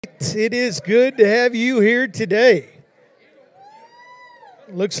It is good to have you here today.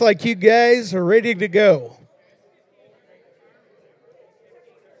 Looks like you guys are ready to go.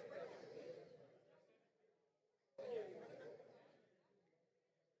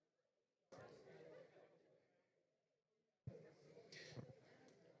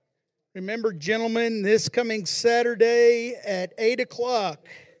 Remember, gentlemen, this coming Saturday at 8 o'clock,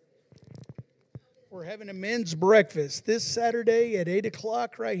 we're having a men's breakfast. This Saturday at 8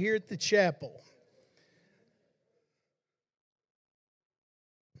 o'clock right here at the chapel.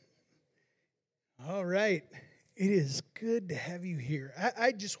 All right. It is good to have you here.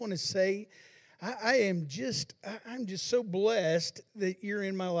 I just want to say, I'm just so blessed that you're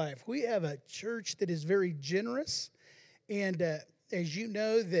in my life. We have a church that is very generous, and as you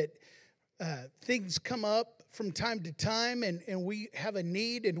know, that things come up from time to time, and we have a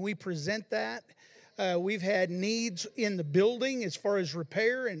need, and we present that. We've had needs in the building as far as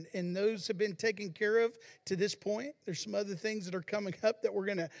repair, and those have been taken care of to this point. There's some other things that are coming up that we're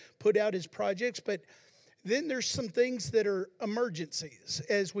going to put out as projects, but then there's some things that are emergencies,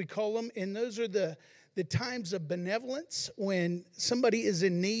 as we call them, and those are the times of benevolence when somebody is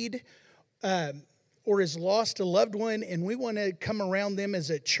in need or has lost a loved one, and we want to come around them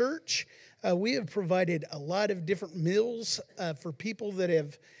as a church. We have provided a lot of different meals for people that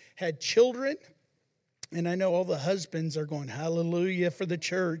have had children. And I know all the husbands are going, hallelujah for the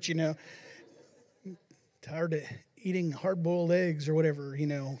church, tired of eating hard-boiled eggs or whatever,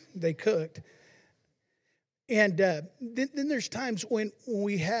 they cooked. And then there's times when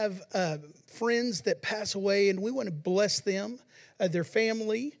we have friends that pass away, and we want to bless them, their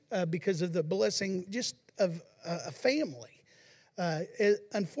family, because of the blessing just of a family.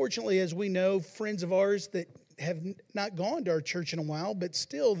 Unfortunately, as we know, friends of ours that have not gone to our church in a while, but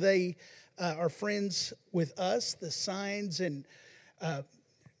still they are friends with us, the Signs, and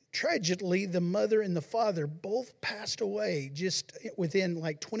tragically, the mother and the father both passed away just within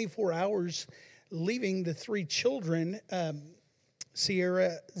like 24 hours, leaving the three children,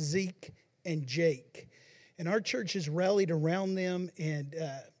 Sierra, Zeke, and Jake. And our church has rallied around them, and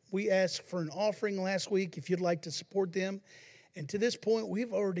we asked for an offering last week if you'd like to support them. And to this point,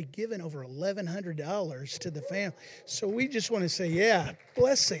 we've already given over $1,100 to the family. So we just want to say, yeah,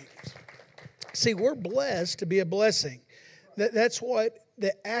 blessings. See, we're blessed to be a blessing. That's what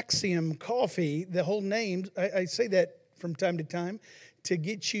the Axiom Coffee, the whole name, I say that from time to time, to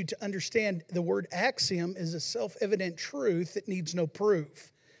get you to understand the word axiom is a self-evident truth that needs no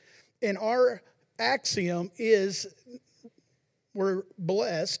proof. And our axiom is we're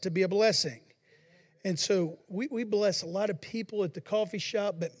blessed to be a blessing. And so we bless a lot of people at the coffee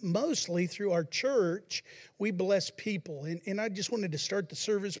shop, but mostly through our church, we bless people. And I just wanted to start the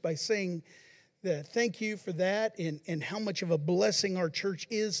service by saying thank you for that and how much of a blessing our church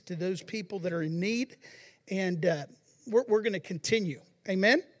is to those people that are in need. And we're going to continue.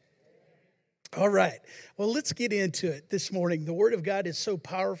 Amen? All right. Well, let's get into it this morning. The Word of God is so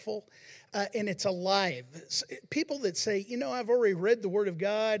powerful, and it's alive. People that say, I've already read the Word of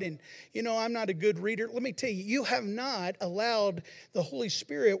God, and, I'm not a good reader. Let me tell you, you have not allowed the Holy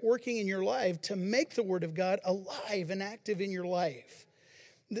Spirit working in your life to make the Word of God alive and active in your life.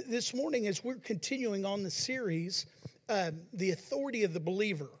 This morning, as we're continuing on the series, The Authority of the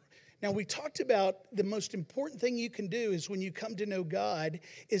Believer. Now, we talked about the most important thing you can do is when you come to know God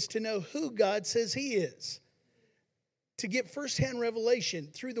is to know who God says He is. To get firsthand revelation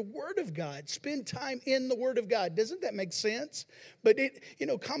through the Word of God. Spend time in the Word of God. Doesn't that make sense? But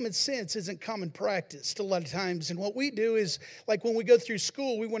common sense isn't common practice a lot of times. And what we do is, like when we go through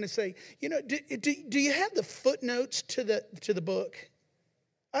school, we want to say, do you have the footnotes to the book?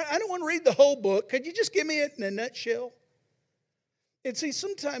 I don't want to read the whole book. Could you just give me it in a nutshell? And see,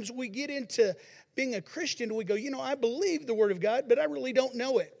 sometimes we get into being a Christian and we go, I believe the Word of God, but I really don't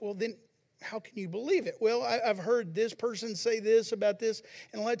know it. Well, then how can you believe it? Well, I've heard this person say this about this,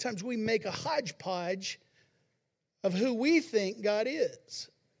 and a lot of times we make a hodgepodge of who we think God is.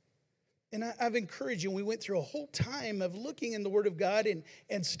 And I've encouraged you, we went through a whole time of looking in the Word of God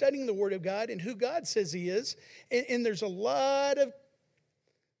and studying the Word of God and who God says He is. And there's a lot of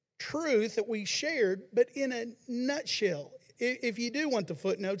truth that we shared, but in a nutshell. If you do want the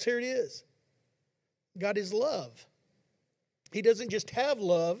footnotes, here it is. God is love. He doesn't just have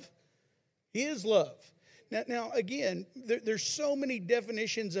love. He is love. Now again, there's so many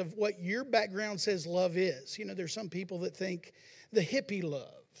definitions of what your background says love is. There's some people that think the hippie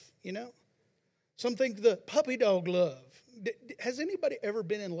love, Some think the puppy dog love. Has anybody ever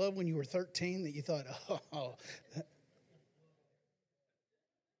been in love when you were 13 that you thought, oh,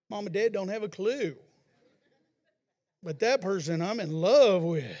 Mom and Dad don't have a clue? But that person I'm in love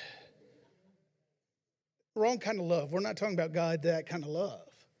with. Wrong kind of love. We're not talking about God, that kind of love.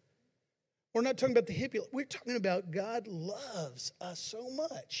 We're not talking about the hippie. We're talking about God loves us so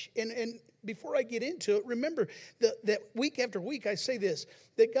much. And before I get into it, remember that week after week I say this,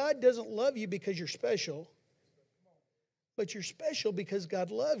 that God doesn't love you because you're special, but you're special because God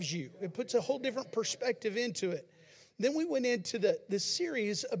loves you. It puts a whole different perspective into it. Then we went into this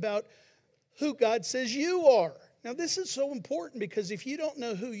series about who God says you are. Now, this is so important because if you don't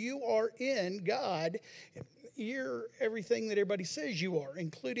know who you are in God, you're everything that everybody says you are,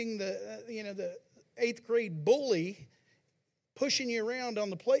 including the 8th grade bully pushing you around on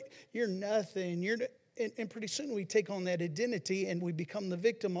the plate. You're nothing. And pretty soon we take on that identity and we become the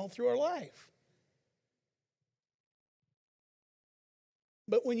victim all through our life.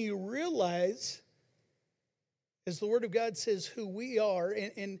 But when you realize, as the Word of God says, who we are,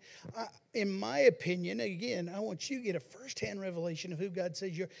 and in my opinion, again, I want you to get a firsthand revelation of who God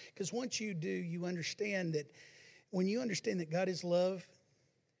says you are. Because once you do, you understand that when you understand that God is love,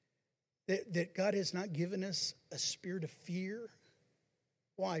 that God has not given us a spirit of fear.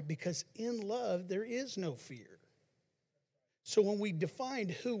 Why? Because in love, there is no fear. So when we define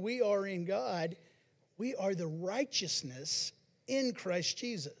who we are in God, we are the righteousness in Christ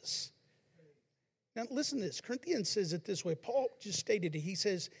Jesus. Now listen to this. Corinthians says it this way. Paul just stated it. He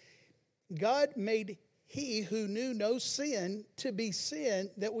says, God made he who knew no sin to be sin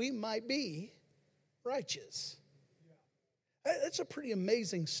that we might be righteous. That's a pretty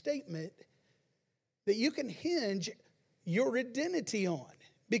amazing statement that you can hinge your identity on.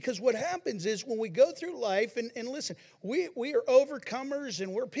 Because what happens is when we go through life, and listen, we are overcomers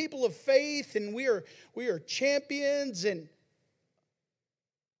and we're people of faith and we are champions and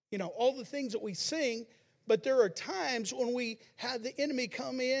all the things that we sing, but there are times when we have the enemy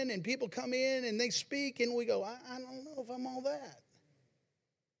come in and people come in and they speak and we go, I don't know if I'm all that.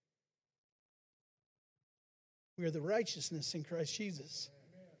 We are the righteousness in Christ Jesus.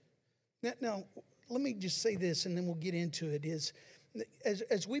 Now, let me just say this and then we'll get into it.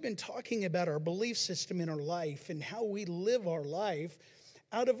 As we've been talking about our belief system in our life and how we live our life,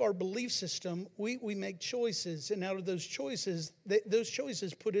 out of our belief system, we make choices. And out of those choices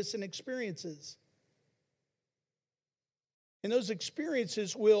put us in experiences. And those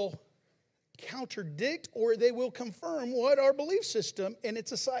experiences will contradict or they will confirm what our belief system, and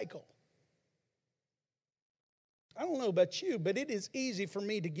it's a cycle. I don't know about you, but it is easy for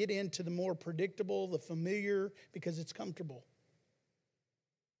me to get into the more predictable, the familiar, because it's comfortable.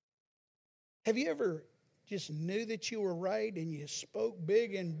 Have you ever just knew that you were right and you spoke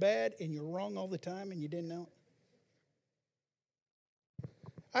big and bad and you're wrong all the time and you didn't know it?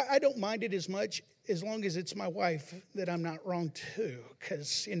 I don't mind it as much as long as it's my wife that I'm not wrong too,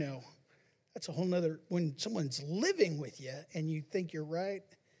 because, that's a whole nother, when someone's living with you and you think you're right,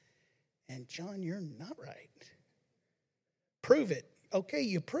 and John, you're not right. Prove it. Okay,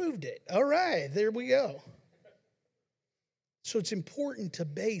 you proved it. All right, there we go. So it's important to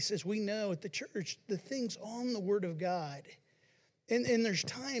base, as we know at the church, the things on the Word of God. And there's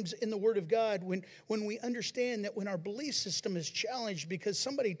times in the Word of God when we understand that when our belief system is challenged because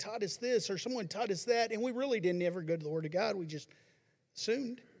somebody taught us this or someone taught us that, and we really didn't ever go to the Word of God, we just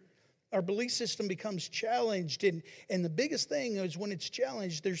assumed. Our belief system becomes challenged, and the biggest thing is when it's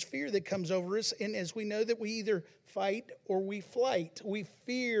challenged, there's fear that comes over us, and as we know that we either fight or we flight.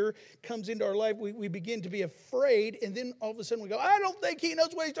 Fear comes into our life, we begin to be afraid, and then all of a sudden we go, I don't think he knows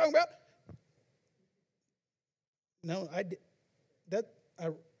what he's talking about. No, I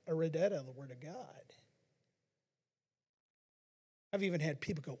read that out of the Word of God. I've even had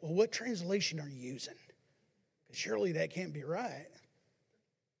people go, well, what translation are you using? Because surely that can't be right.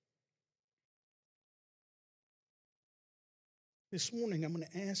 This morning, I'm going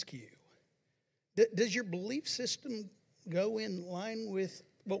to ask you, does your belief system go in line with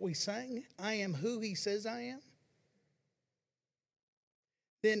what we sang? I am who he says I am?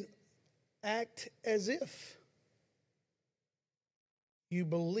 Then act as if you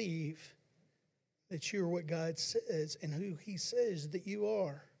believe that you're what God says and who he says that you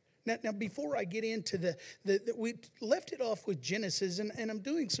are. Now, before I get into we left it off with Genesis, and I'm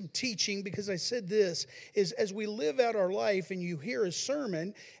doing some teaching because I said this, is as we live out our life and you hear a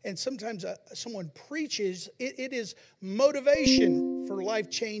sermon, and sometimes someone preaches, it is motivation for life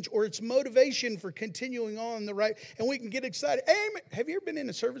change, or it's motivation for continuing on the right, and we can get excited. Amen. Have you ever been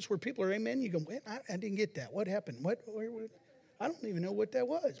in a service where people are amen? You go, well, I didn't get that. What happened? What? I don't even know what that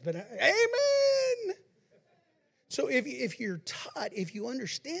was, but amen. So if you're taught, if you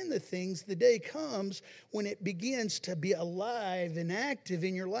understand the things, the day comes when it begins to be alive and active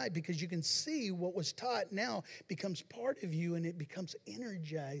in your life, because you can see what was taught now becomes part of you and it becomes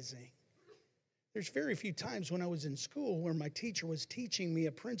energizing. There's very few times when I was in school where my teacher was teaching me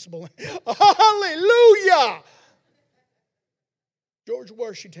a principle. Hallelujah! George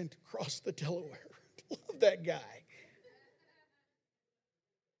Washington crossed the Delaware. Love that guy.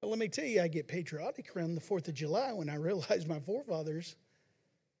 But let me tell you, I get patriotic around the 4th of July when I realize my forefathers.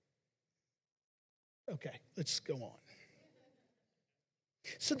 Okay, let's go on.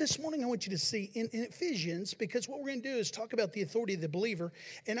 So this morning I want you to see in Ephesians, because what we're going to do is talk about the authority of the believer.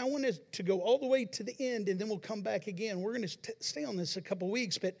 And I want us to go all the way to the end, and then we'll come back again. We're going to stay on this a couple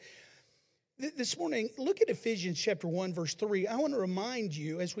weeks. But this morning, look at Ephesians chapter 1, verse 3. I want to remind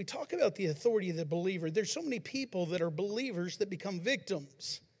you, as we talk about the authority of the believer, there's so many people that are believers that become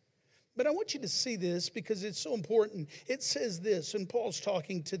victims. But I want you to see this because it's so important. It says this, and Paul's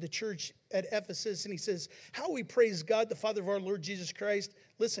talking to the church at Ephesus, and he says, how we praise God, the Father of our Lord Jesus Christ,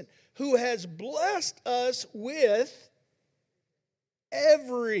 listen, who has blessed us with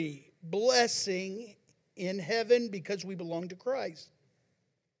every blessing in heaven because we belong to Christ.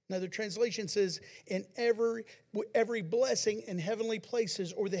 Another translation says, in every blessing in heavenly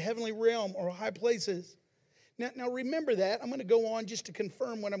places, or the heavenly realm, or high places. Now remember that. I'm going to go on just to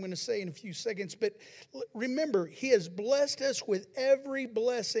confirm what I'm going to say in a few seconds. But remember, he has blessed us with every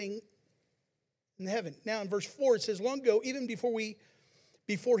blessing in heaven. Now in verse 4 it says, long ago, even before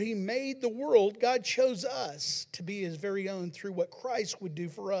he made the world, God chose us to be his very own through what Christ would do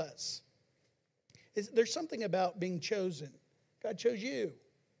for us. There's something about being chosen. God chose you.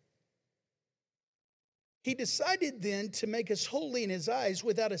 He decided then to make us holy in his eyes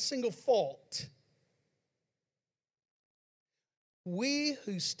without a single fault. We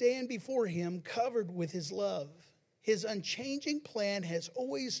who stand before him covered with his love. His unchanging plan has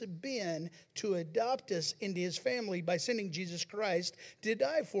always been to adopt us into his family by sending Jesus Christ to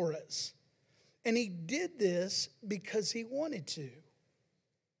die for us. And he did this because he wanted to.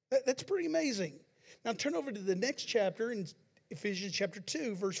 That's pretty amazing. Now turn over to the next chapter in Ephesians chapter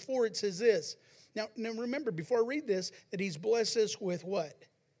 2, verse 4. It says this. Now remember, before I read this, that he's blessed us with what?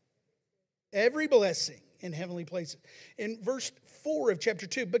 Every blessing in heavenly places. In verse 4 of chapter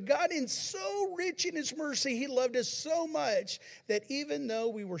 2, but God, in so rich in his mercy, he loved us so much that even though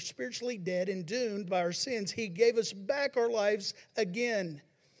we were spiritually dead and doomed by our sins, he gave us back our lives again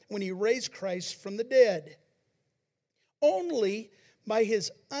when he raised Christ from the dead. Only by his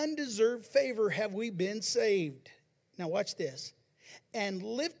undeserved favor have we been saved. Now watch this. And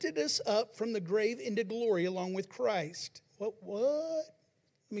lifted us up from the grave into glory along with Christ. What?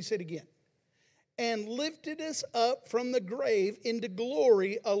 Let me say it again. And lifted us up from the grave into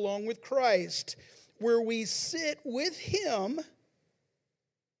glory along with Christ, where we sit with him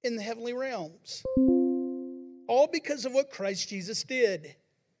in the heavenly realms. All because of what Christ Jesus did.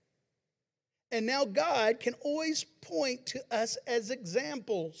 And now God can always point to us as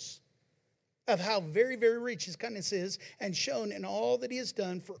examples of how very, very rich his kindness is, and shown in all that he has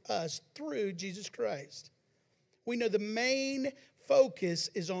done for us through Jesus Christ. We know the main focus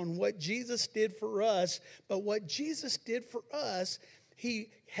is on what Jesus did for us, but what Jesus did for us, he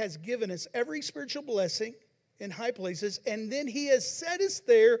has given us every spiritual blessing in high places, and then he has set us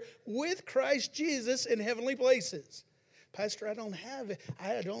there with Christ Jesus in heavenly places. Pastor, I don't have it.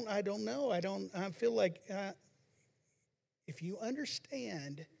 I don't know. I feel like if you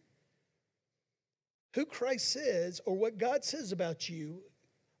understand who Christ says or what God says about you,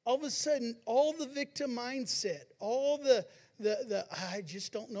 all of a sudden, all the victim mindset, all the I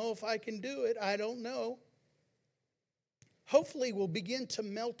just don't know if I can do it, I don't know, hopefully will begin to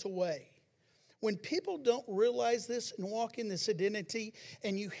melt away. When people don't realize this and walk in this identity,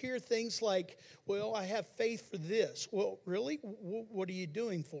 and you hear things like, well, I have faith for this. Well, really? What are you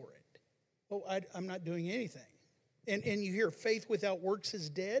doing for it? Well, I'm not doing anything. And you hear faith without works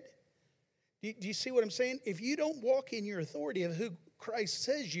is dead. Do you see what I'm saying? If you don't walk in your authority of who Christ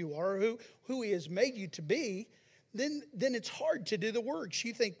says you are, who he has made you to be, then it's hard to do the works.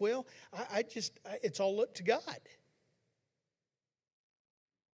 You think, well, it's all up to God.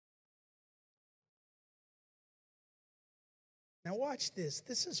 Now watch this.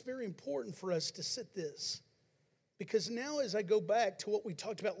 This is very important for us to sit this. Because now as I go back to what we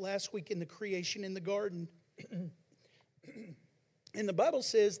talked about last week in the creation in the garden, and the Bible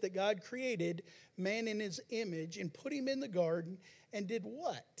says that God created man in his image and put him in the garden and did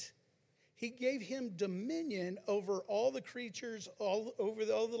what? He gave him dominion over all the creatures, all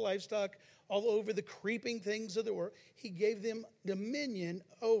the livestock, all over the creeping things of the world. He gave them dominion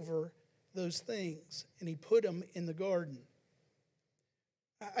over those things, and he put them in the garden.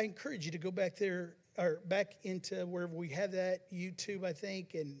 I encourage you to go back there, or back into wherever we have that, YouTube, I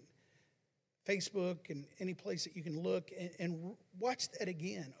think, and Facebook, and any place that you can look, and watch that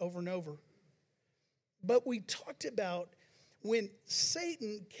again over and over. But we talked about when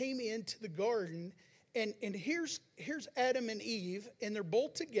Satan came into the garden, and here's Adam and Eve, and they're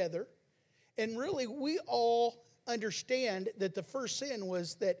both together. And really, we all understand that the first sin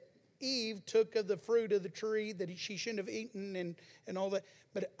was that Eve took of the fruit of the tree that she shouldn't have eaten and all that.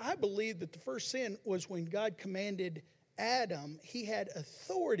 But I believe that the first sin was when God commanded Adam. He had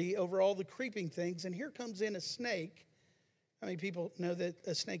authority over all the creeping things. And here comes in a snake. How many people know that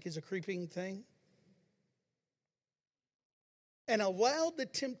a snake is a creeping thing? And allowed the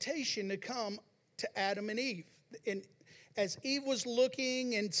temptation to come to Adam and Eve. And as Eve was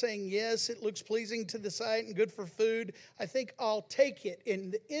looking and saying, yes, it looks pleasing to the sight and good for food, I think I'll take it.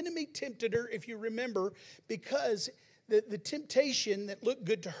 And the enemy tempted her, if you remember, because the temptation that looked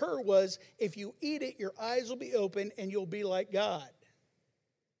good to her was, if you eat it, your eyes will be open and you'll be like God.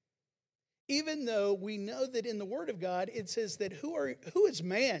 Even though we know that in the Word of God, it says that who is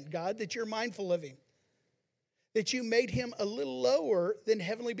man, God, that you're mindful of him? That you made him a little lower than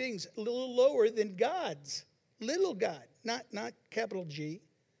heavenly beings, a little lower than gods. Little God, not capital G.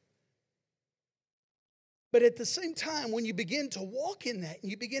 But at the same time, when you begin to walk in that and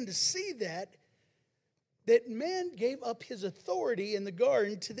you begin to see that man gave up his authority in the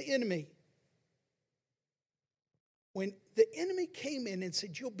garden to the enemy. When the enemy came in and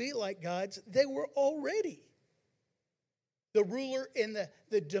said, you'll be like gods, they were already the ruler and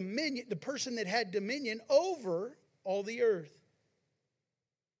the dominion, the person that had dominion over all the earth.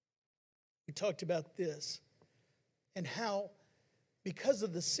 We talked about this and how because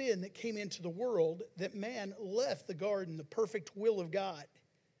of the sin that came into the world, that man left the garden, the perfect will of God.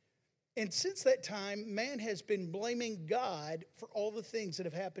 And since that time, man has been blaming God for all the things that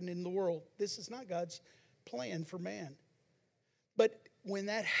have happened in the world. This is not God's plan for man. But when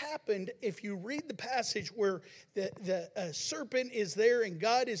that happened, if you read the passage where the serpent is there and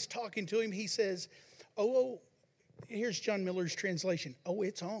God is talking to him, he says, oh, here's John Miller's translation. Oh,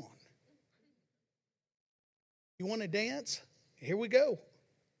 it's on. You want to dance? Here we go.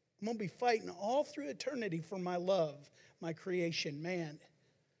 I'm going to be fighting all through eternity for my love, my creation, man.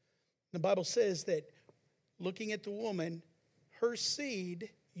 The Bible says that looking at the woman, her seed,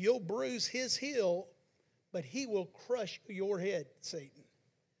 you'll bruise his heel, but he will crush your head, Satan.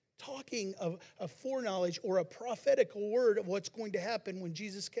 Talking of a foreknowledge or a prophetical word of what's going to happen when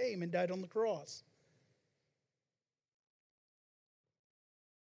Jesus came and died on the cross.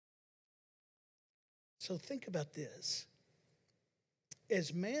 So think about this.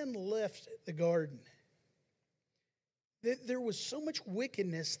 As man left the garden, there was so much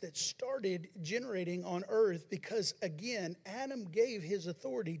wickedness that started generating on earth because, again, Adam gave his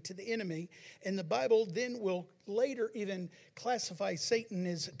authority to the enemy. And the Bible then will later even classify Satan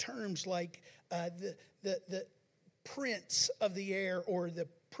as terms like the prince of the air or the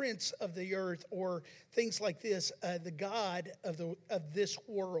prince of the earth or things like this, the God of this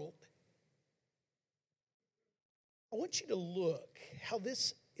world. I want you to look how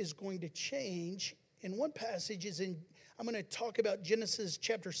this is going to change. And one passage is I'm going to talk about Genesis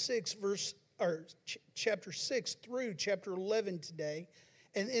chapter 6, chapter 6 through chapter 11 today.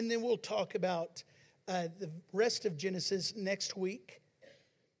 And then we'll talk about the rest of Genesis next week.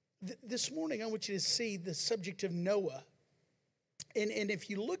 This morning, I want you to see the subject of Noah. And if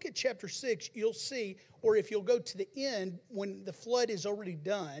you look at chapter 6, you'll see, or if you'll go to the end, when the flood is already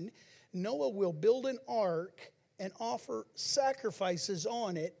done, Noah will build an ark and offer sacrifices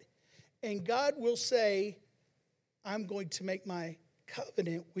on it. And God will say, I'm going to make my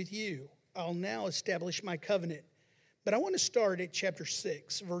covenant with you. I'll now establish my covenant. But I want to start at chapter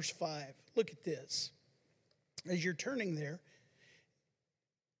 6, verse 5. Look at this. As you're turning there,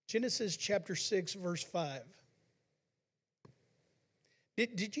 Genesis chapter 6, verse 5.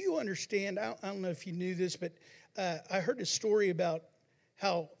 Did you understand? I don't know if you knew this, but I heard a story about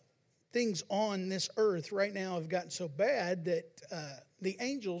how things on this earth right now have gotten so bad that the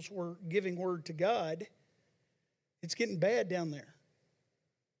angels were giving word to God, it's getting bad down there.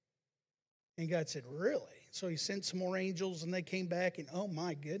 And God said, really? So he sent some more angels and they came back and, oh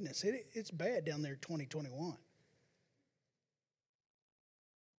my goodness, it's bad down there 2021.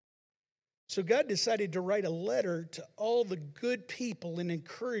 So God decided to write a letter to all the good people and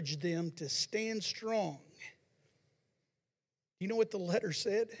encourage them to stand strong. You know what the letter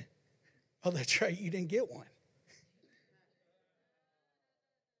said? Oh, that's right, you didn't get one.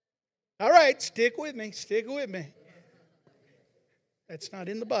 All right, stick with me. That's not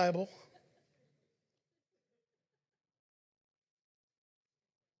in the Bible.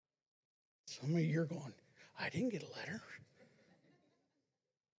 Some of you are going, I didn't get a letter.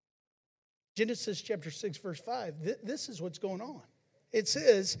 Genesis chapter 6, verse 5, this is what's going on. It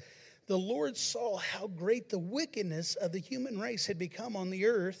says, the Lord saw how great the wickedness of the human race had become on the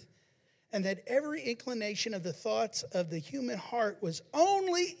earth, and that every inclination of the thoughts of the human heart was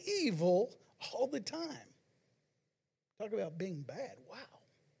only evil all the time. Talk about being bad. Wow.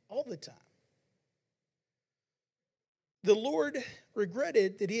 All the time. The Lord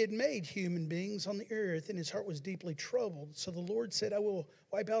regretted that he had made human beings on the earth, and his heart was deeply troubled. So the Lord said, I will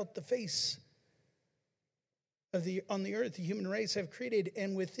wipe out the face on the earth the human race have created,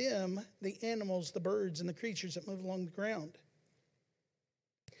 and with them the animals, the birds, and the creatures that move along the ground.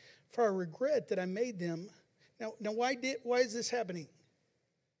 For I regret that I made them. Now why is this happening?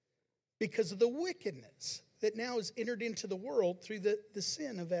 Because of the wickedness that now has entered into the world through the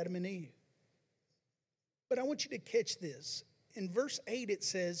sin of Adam and Eve. But I want you to catch this. In verse 8 it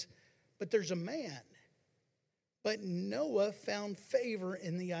says, but there's a man. But Noah found favor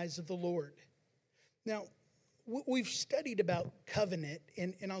in the eyes of the Lord. Now, we've studied about covenant,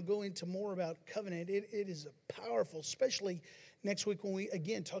 and I'll go into more about covenant. It is powerful, especially next week when we,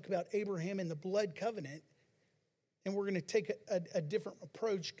 again, talk about Abraham and the blood covenant. And we're going to take a different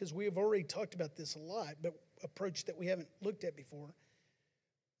approach because we have already talked about this a lot, but approach that we haven't looked at before.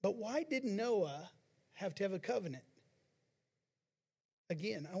 But why did Noah have to have a covenant?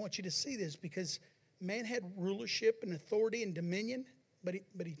 Again, I want you to see this because man had rulership and authority and dominion, but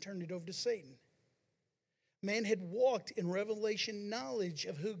he turned it over to Satan. Man had walked in revelation knowledge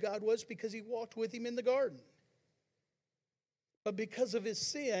of who God was because he walked with him in the garden. But because of his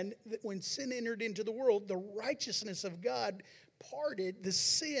sin, when sin entered into the world, the righteousness of God parted, the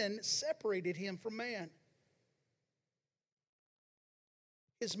sin separated him from man.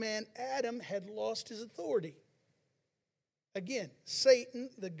 His man Adam had lost his authority. Again, Satan,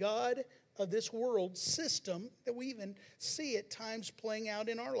 the god of this world system that we even see at times playing out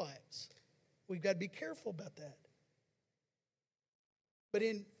in our lives. We've got to be careful about that. But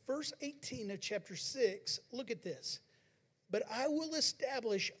in verse 18 of chapter 6, look at this. But I will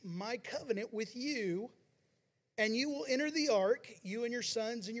establish my covenant with you, and you will enter the ark, you and your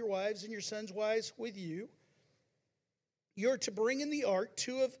sons and your wives and your sons' wives with you. You're to bring in the ark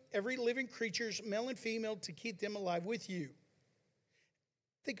 2 of every living creatures, male and female, to keep them alive with you.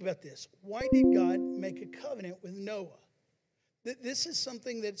 Think about this. Why did God make a covenant with Noah? This is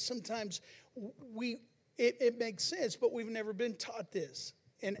something that sometimes it makes sense, but we've never been taught this.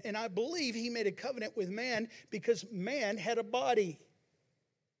 And I believe he made a covenant with man because man had a body.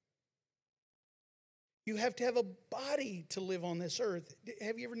 You have to have a body to live on this earth.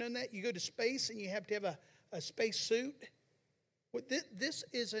 Have you ever known that? You go to space and you have to have a space suit. This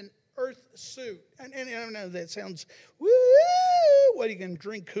is an earth suit. And I don't know, that sounds, woo! What, are you going to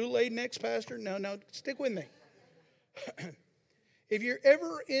drink Kool-Aid next, Pastor? No, stick with me. If you're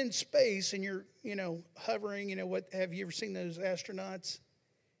ever in space and you're, hovering, have you ever seen those astronauts?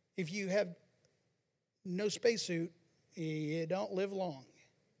 If you have no spacesuit, you don't live long.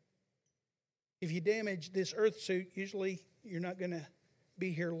 If you damage this earth suit, usually you're not going to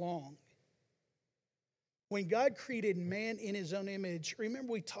be here long. When God created man in his own image,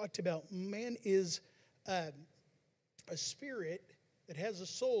 remember we talked about man is a spirit that has a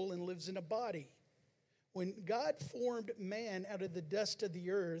soul and lives in a body. When God formed man out of the dust of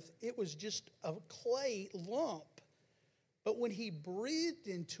the earth, it was just a clay lump. But when he breathed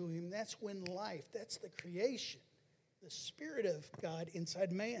into him, that's when life, that's the creation, the Spirit of God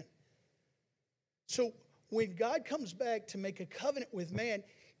inside man. So when God comes back to make a covenant with man,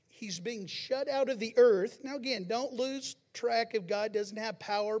 he's being shut out of the earth. Now again, don't lose track of God doesn't have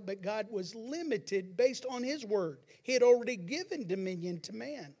power, but God was limited based on his word. He had already given dominion to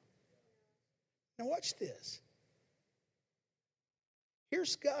man. Now watch this.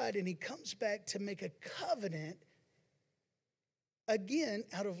 Here's God, and he comes back to make a covenant again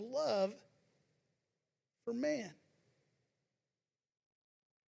out of love for man.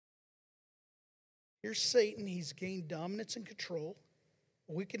 Here's Satan. He's gained dominance and control.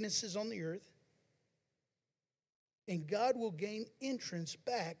 Wickedness is on the earth. And God will gain entrance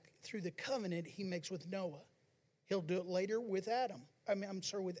back through the covenant he makes with Noah. He'll do it later with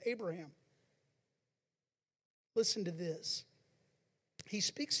with Abraham. Listen to this. He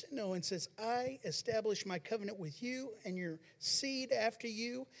speaks to Noah and says, I establish my covenant with you and your seed after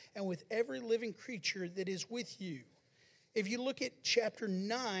you and with every living creature that is with you. If you look at chapter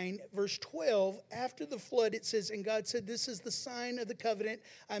 9, verse 12, after the flood, it says, and God said, this is the sign of the covenant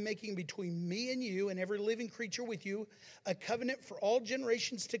I'm making between me and you and every living creature with you, a covenant for all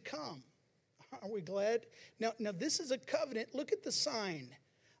generations to come. Are we glad? Now this is a covenant. Look at the sign.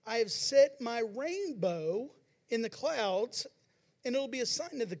 I have set my rainbow in the clouds, and it'll be a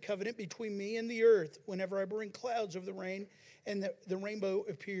sign of the covenant between me and the earth whenever I bring clouds over the rain and the rainbow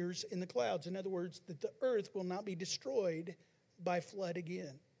appears in the clouds. In other words, that the earth will not be destroyed by flood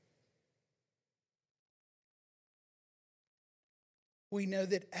again. We know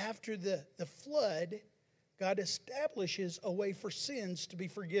that after the flood, God establishes a way for sins to be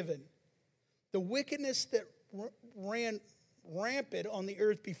forgiven. The wickedness that ran rampant on the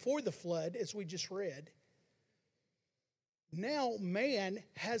earth before the flood, as we just read, now man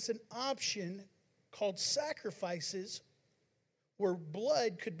has an option called sacrifices, where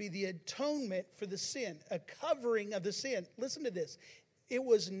blood could be the atonement for the sin, a covering of the sin. Listen to this. It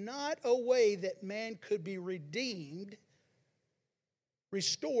was not a way that man could be redeemed,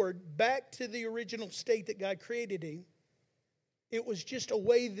 restored back to the original state that God created him. It was just a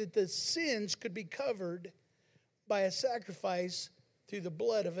way that the sins could be covered by a sacrifice through the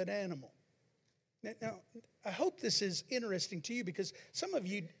blood of an animal. Now, I hope this is interesting to you, because some of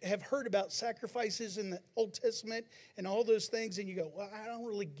you have heard about sacrifices in the Old Testament and all those things, and you go, well, I don't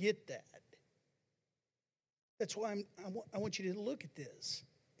really get that. That's why I want you to look at this.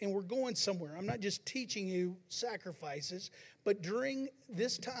 And we're going somewhere. I'm not just teaching you sacrifices, but during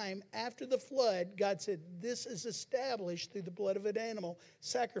this time after the flood, God said, this is established through the blood of an animal,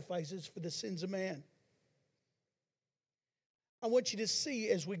 sacrifices for the sins of man. I want you to see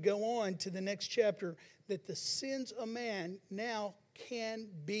as we go on to the next chapter that the sins of man now can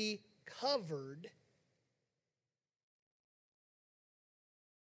be covered.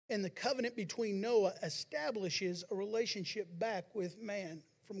 And the covenant between Noah establishes a relationship back with man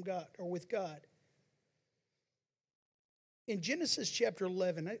from God, or with God. In Genesis chapter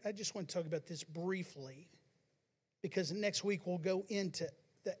 11, I just want to talk about this briefly, because next week we'll go into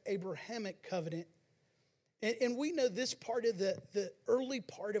the Abrahamic covenant. And we know this part of the early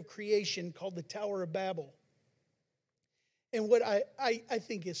part of creation called the Tower of Babel. And what I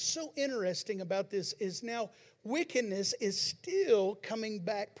think is so interesting about this is now wickedness is still coming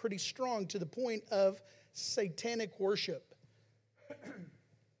back pretty strong to the point of satanic worship.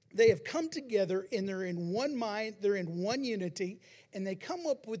 They have come together and they're in one mind, they're in one unity, and they come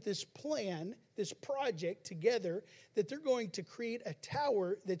up with this plan, this project together, that they're going to create a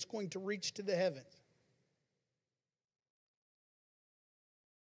tower that's going to reach to the heavens.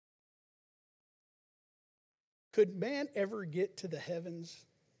 Could man ever get to the heavens?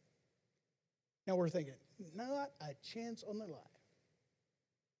 Now we're thinking, not a chance on their life.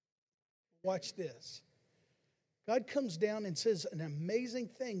 Watch this. God comes down and says an amazing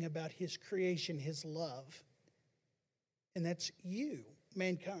thing about his creation, his love. And that's you,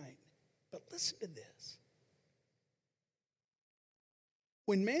 mankind. But listen to this.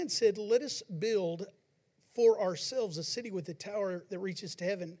 When man said, let us build for ourselves a city with a tower that reaches to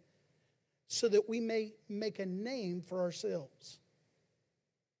heaven, so that we may make a name for ourselves.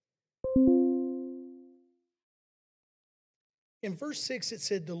 In verse 6 it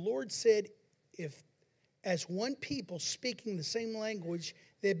said, the Lord said, if as one people speaking the same language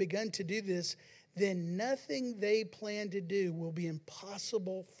they have begun to do this, then nothing they plan to do will be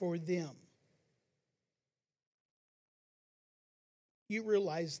impossible for them. You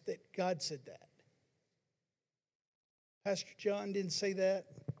realize that God said that. Pastor John didn't say that.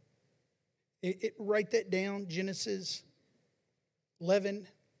 Write that down, Genesis 11,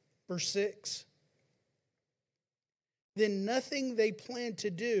 verse 6. Then nothing they plan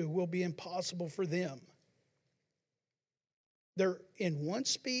to do will be impossible for them. They're in one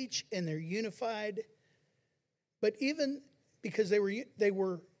speech and they're unified. But even because they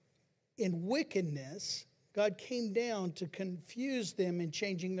were in wickedness, God came down to confuse them in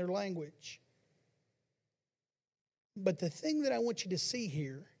changing their language. But the thing that I want you to see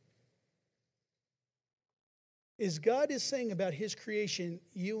here is God is saying about his creation,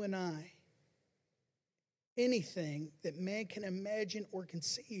 you and I, anything that man can imagine or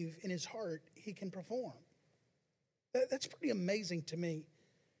conceive in his heart, he can perform. That's pretty amazing to me.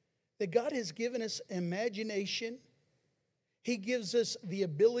 That God has given us imagination. He gives us the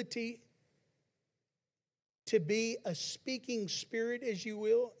ability to be a speaking spirit, as you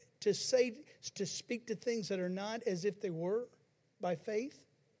will, to speak to things that are not as if they were by faith.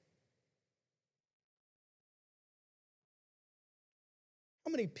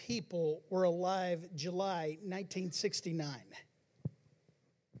 How many people were alive July 1969?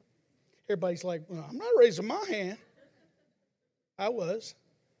 Everybody's like, well, I'm not raising my hand. I was.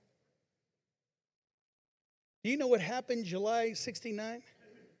 Do you know what happened July 69?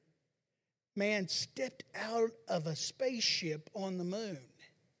 Man stepped out of a spaceship on the moon.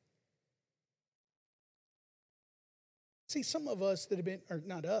 See, some of us that have been, or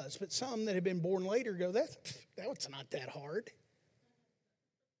not us, but some that have been born later go, that's not that hard.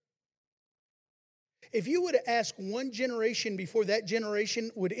 If you would have asked one generation before that generation,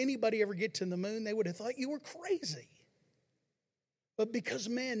 would anybody ever get to the moon? They would have thought you were crazy. But because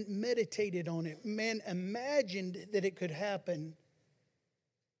man meditated on it, man imagined that it could happen.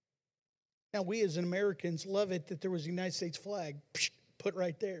 Now, we as Americans love it that there was a United States flag put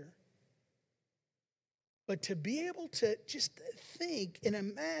right there. But to be able to just think and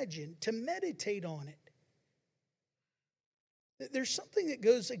imagine, to meditate on it, there's something that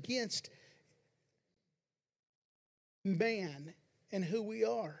goes against man and who we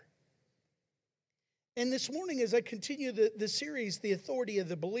are. And this morning, as I continue the series, The Authority of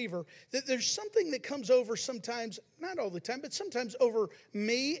the Believer, that there's something that comes over sometimes, not all the time, but sometimes over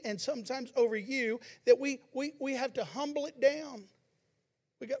me and sometimes over you, that we have to humble it down.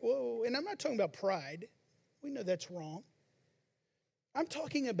 Whoa, and I'm not talking about pride. We know that's wrong. I'm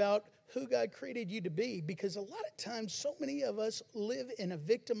talking about who God created you to be, because a lot of times so many of us live in a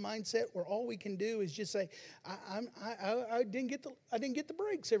victim mindset where all we can do is just say, I didn't get the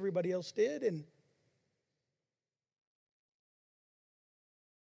breaks everybody else did, and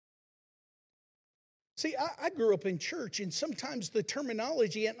see, I grew up in church, and sometimes the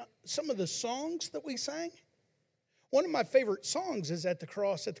terminology and some of the songs that we sang, one of my favorite songs is At the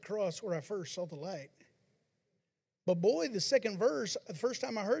cross where I first saw the light. But boy, the second verse, the first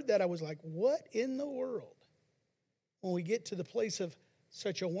time I heard that, I was like, what in the world? When we get to the place of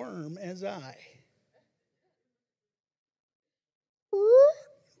such a worm as I.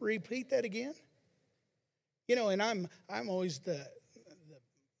 Repeat that again. You know, and I'm always the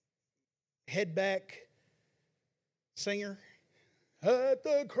head back singer. At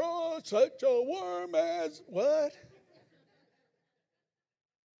the cross, such a worm as what?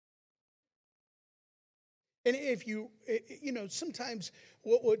 And if you know, sometimes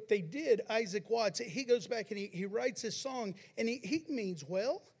what they did, Isaac Watts, he goes back and he writes this song, and he means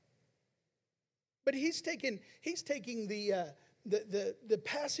well, but he's taking the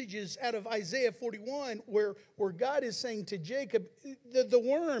passages out of Isaiah 41 where God is saying to Jacob, the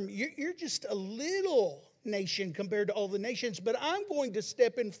worm, you're just a little nation compared to all the nations, but I'm going to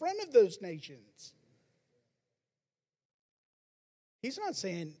step in front of those nations. He's not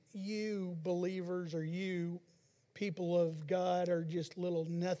saying you believers or you people of God are just little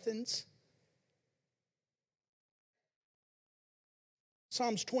nothings.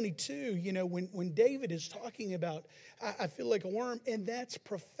 Psalms 22, you know, when David is talking about, I feel like a worm, and that's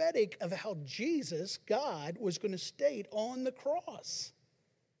prophetic of how Jesus, God, was going to state on the cross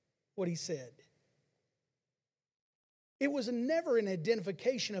what he said. It was never an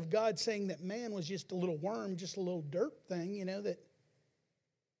identification of God saying that man was just a little worm, just a little dirt thing, you know, that.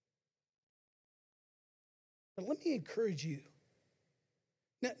 But let me encourage you.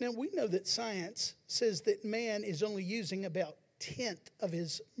 Now we know that science says that man is only using about 1/10 of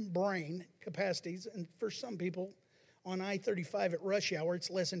his brain capacities, and for some people on I-35 at rush hour,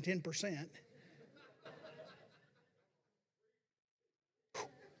 it's less than 10%.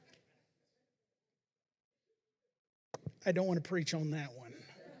 I don't want to preach on that one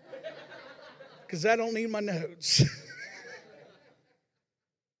because I don't need my notes.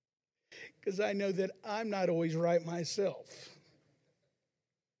 Because I know that I'm not always right myself.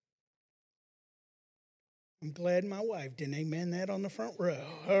 I'm glad my wife didn't amen that on the front row.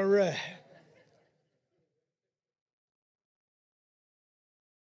 All right.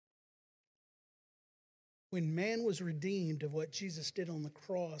 When man was redeemed of what Jesus did on the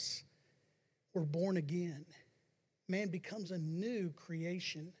cross, we're born again. Man becomes a new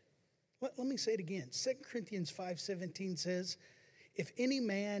creation. Let me say it again. 2 Corinthians 5:17 says, if any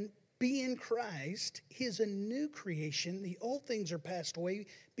man be in Christ, he is a new creation. The old things are passed away.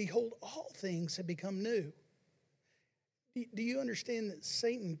 Behold, all things have become new. Do you understand that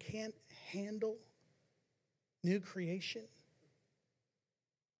Satan can't handle new creation?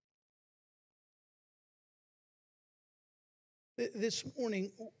 This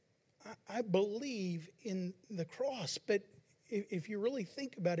morning, I believe in the cross, but if you really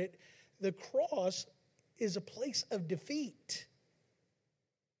think about it, the cross is a place of defeat.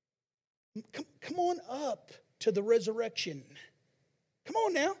 Come on up to the resurrection. Come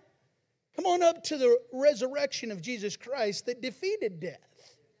on now. Come on up to the resurrection of Jesus Christ that defeated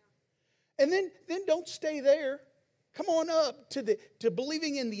death. And then don't stay there. Come on up to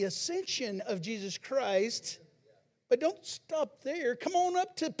believing in the ascension of Jesus Christ. But don't stop there. Come on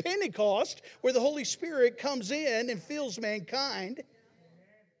up to Pentecost, where the Holy Spirit comes in and fills mankind.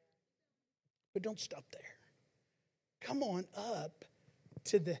 But don't stop there. Come on up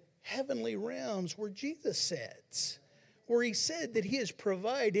to the heavenly realms where Jesus sits, where he said that he has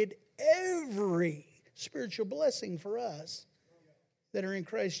provided every spiritual blessing for us that are in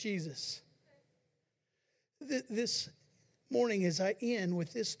Christ Jesus. This morning, as I end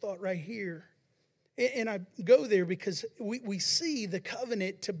with this thought right here, and I go there because we see the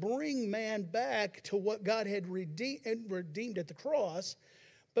covenant to bring man back to what God had redeemed at the cross.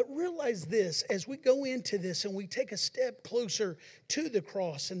 But realize this, as we go into this and we take a step closer to the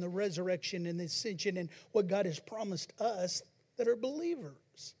cross and the resurrection and the ascension and what God has promised us that are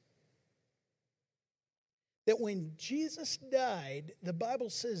believers, that when Jesus died, the Bible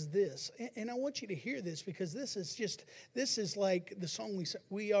says this, and I want you to hear this because this is like the song we sang,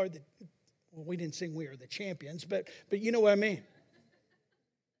 we didn't sing We Are the Champions, but you know what I mean.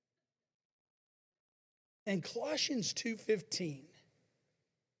 In Colossians 2:15,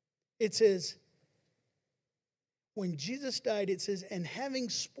 it says, when Jesus died, it says, and having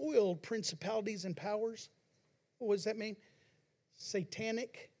spoiled principalities and powers, what does that mean?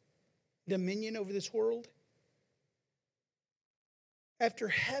 Satanic dominion over this world. After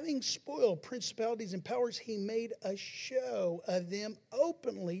having spoiled principalities and powers, he made a show of them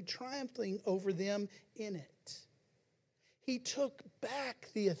openly, triumphing over them in it. He took back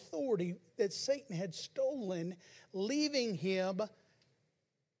the authority that Satan had stolen, leaving him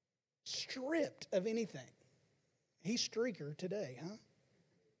stripped of anything. He's streaker today, huh?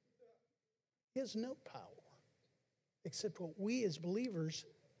 He has no power except what we as believers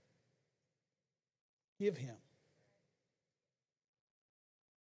give him.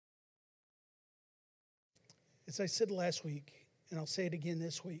 As I said last week, and I'll say it again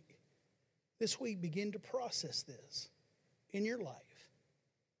this week begin to process this in your life.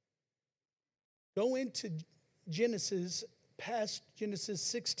 Go into Genesis, past Genesis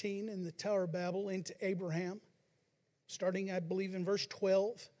 16 and the Tower of Babel, into Abraham, starting, I believe, in verse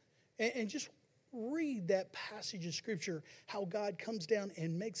 12, and just read that passage of Scripture, how God comes down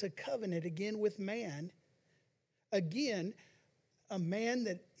and makes a covenant again with man. Again, a man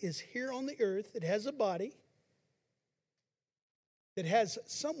that is here on the earth, that has a body, that has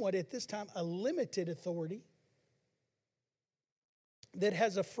somewhat at this time a limited authority, that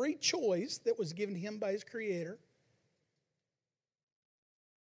has a free choice that was given to him by his Creator,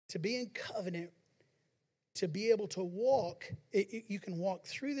 to be in covenant, to be able to walk. You can walk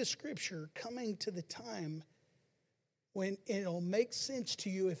through the Scripture coming to the time when it'll make sense to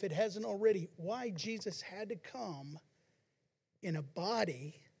you, if it hasn't already, why Jesus had to come in a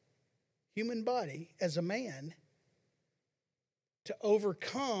body, human body, as a man, to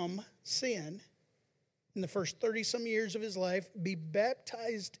overcome sin in the first 30-some years of his life, be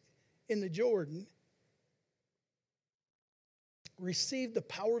baptized in the Jordan, receive the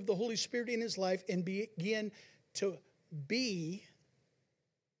power of the Holy Spirit in his life, and begin to be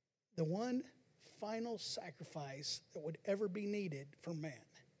the one final sacrifice that would ever be needed for man.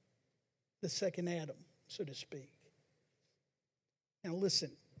 The second Adam, so to speak. Now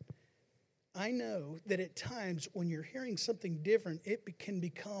listen, I know that at times when you're hearing something different, it can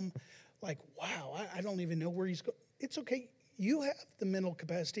become like, wow, I don't even know where he's going. It's okay. You have the mental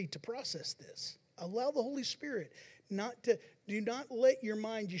capacity to process this. Allow the Holy Spirit do not let your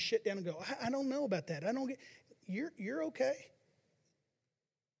mind just shut down and go, I don't know about that. I don't get, you're okay.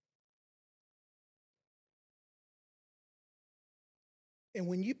 And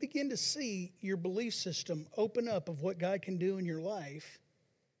when you begin to see your belief system open up of what God can do in your life,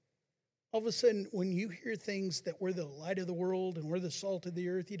 all of a sudden, when you hear things that we're the light of the world and we're the salt of the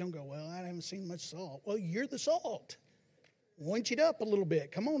earth, you don't go, well, I haven't seen much salt. Well, you're the salt. Winch it up a little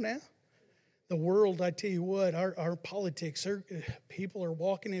bit. Come on now. The world, I tell you what, our politics, people are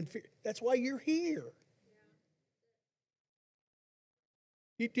walking in fear. That's why you're here.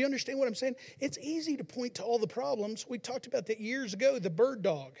 Do you understand what I'm saying? It's easy to point to all the problems. We talked about that years ago, the bird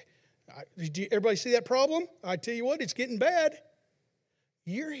dog. Did everybody see that problem? I tell you what, it's getting bad.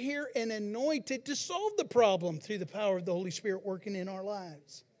 You're here and anointed to solve the problem through the power of the Holy Spirit working in our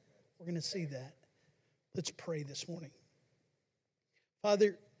lives. We're going to see that. Let's pray this morning.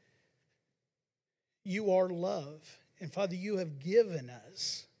 Father, you are love. And Father, you have given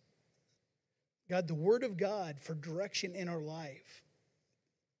us, God, the Word of God for direction in our life.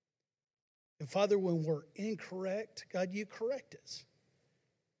 And Father, when we're incorrect, God, you correct us.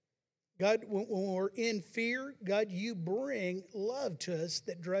 God, when we're in fear, God, you bring love to us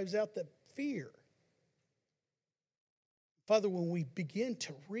that drives out the fear. Father, when we begin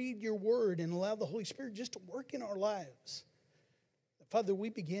to read your word and allow the Holy Spirit just to work in our lives, Father, we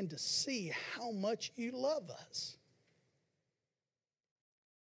begin to see how much you love us.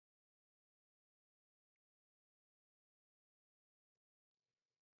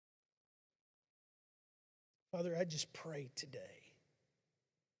 Father, I just pray today,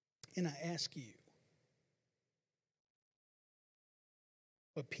 and I ask you,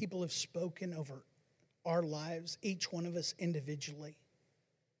 what people have spoken over our lives, each one of us individually.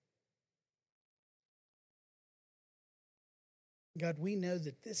 God, we know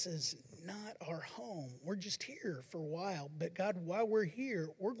that this is not our home. We're just here for a while. But God, while we're here,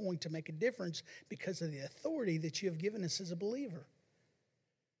 we're going to make a difference because of the authority that you have given us as a believer.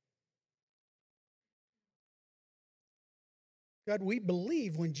 God, we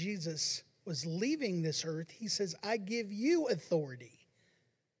believe when Jesus was leaving this earth, he says, I give you authority.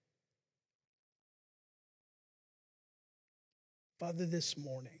 Father, this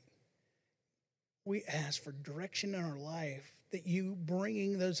morning, we ask for direction in our life, that you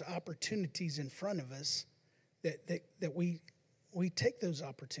bringing those opportunities in front of us, that we take those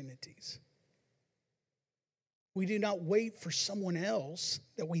opportunities. We do not wait for someone else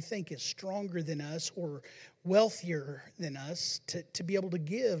that we think is stronger than us or wealthier than us to be able to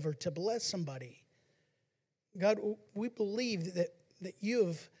give or to bless somebody. God, we believe that you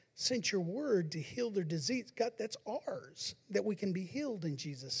have sent your word to heal their disease. God, that's ours, that we can be healed in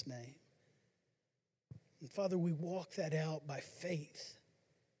Jesus' name. And Father, we walk that out by faith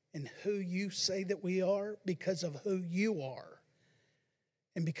in who you say that we are because of who you are.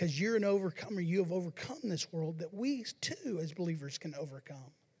 And because you're an overcomer, you have overcome this world, that we too as believers can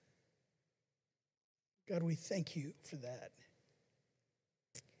overcome. God, we thank you for that.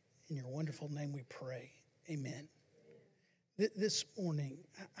 In your wonderful name we pray. Amen. This morning,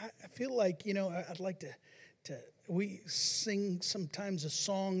 I feel like, I'd like we sing sometimes a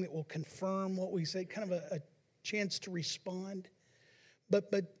song that will confirm what we say, kind of a chance to respond. But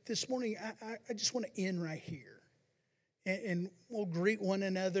this morning, I just want to end right here. And we'll greet one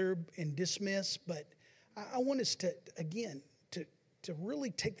another and dismiss. But I want us to, again, to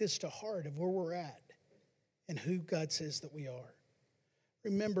really take this to heart of where we're at and who God says that we are.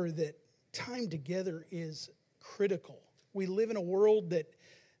 Remember that time together is critical. We live in a world that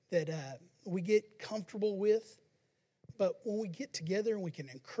we get comfortable with. But when we get together and we can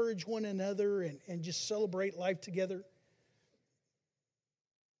encourage one another and just celebrate life together.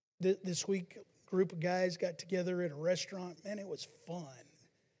 This week, a group of guys got together at a restaurant. Man, it was fun.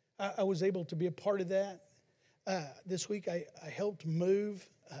 I was able to be a part of that. This week, I helped move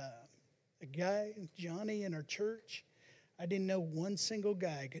a guy, Johnny, in our church. I didn't know one single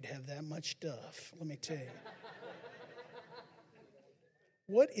guy could have that much stuff, let me tell you.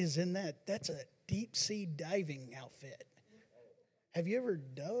 What is in that? That's a deep sea diving outfit. Have you ever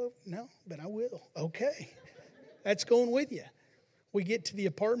dove? No, but I will. Okay. That's going with you. We get to the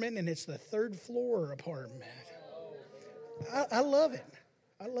apartment, and it's the third floor apartment. I love it.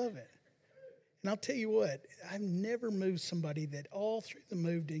 I love it. And I'll tell you what, I've never moved somebody that all through the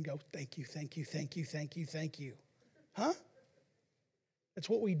move didn't go, thank you, thank you, thank you, thank you, thank you. Huh? That's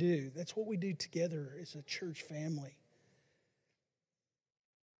what we do. That's what we do together as a church family.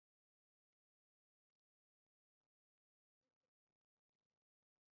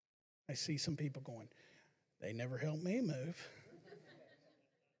 I see some people going, they never helped me move.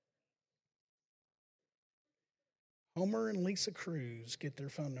 Homer and Lisa Cruz, get their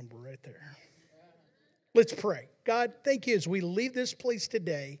phone number right there. Let's pray. God, thank you as we leave this place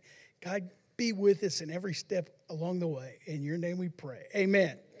today. God, be with us in every step along the way. In your name we pray.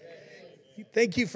 Amen. Thank you for